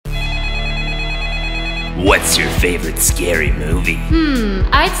What's your favorite scary movie?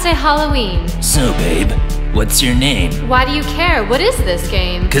 I'd say Halloween. So, babe, what's your name? Why do you care? What is this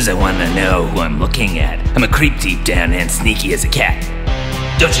game? 'Cause I wanna know who I'm looking at. I'm a creep deep down and sneaky as a cat.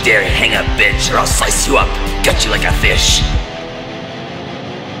 Don't you dare hang up, bitch, or I'll slice you up, gut you like a fish.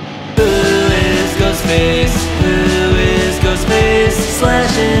 Who is Ghostface? Who is Ghostface?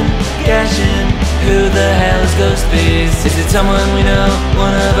 Slashin, gashin. Who the hell is Ghostface? Is it someone we know?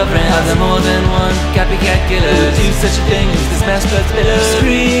 One of our friends? Are there more than one? Copycat killer. Do such a thing as this mascot's pillar.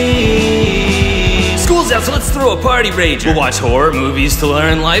 Scream. School's out, so let's throw a party rager. We'll watch horror movies to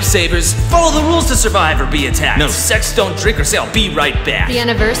learn lifesavers. Follow the rules to survive or be attacked. No sex, don't drink, or say I'll be right back. The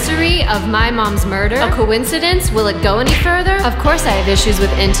anniversary of my mom's murder? A coincidence? Will it go any further? Of course I have issues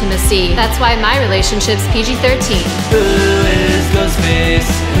with intimacy. That's why my relationship's PG-13. Who is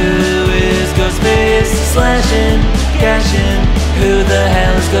Ghostface? Who is Ghostface? Slashin, gashin. Who the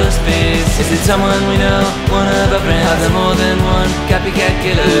hell is Ghostface? Is it someone we know? One of our friends? Are there more than one? Copycat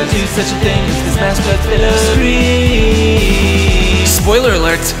killer. Do such a thing as this mascot's pillar. Scream. Spoiler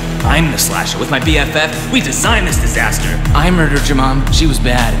alert! I'm the slasher with my BFF. We designed this disaster. I murdered your mom. She was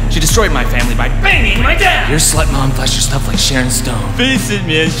bad. She destroyed my family by banging my dad. Your slut mom flashed your stuff like Sharon Stone. Face it,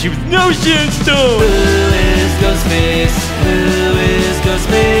 man. She was no Sharon Stone. Who is Ghostface? Who is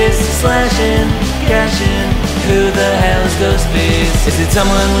Ghostface? Slashin, gashin. Who the hell is Ghostface? Is it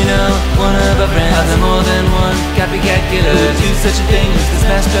someone we know? One of our friends? Are there more than one? Copycat killer. Do such a thing as this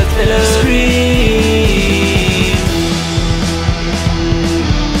mascot's pillar. Scream.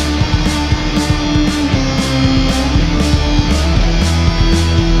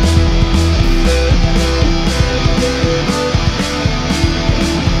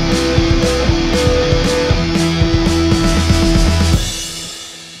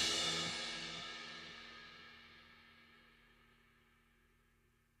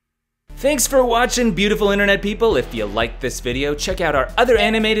 Thanks for watching, beautiful internet people. If you liked this video, check out our other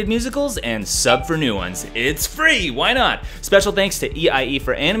animated musicals and sub for new ones. It's free, why not? Special thanks to EIE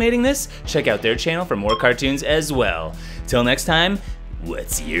for animating this. Check out their channel for more cartoons as well. Till next time,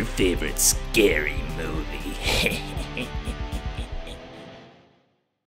 what's your favorite scary movie?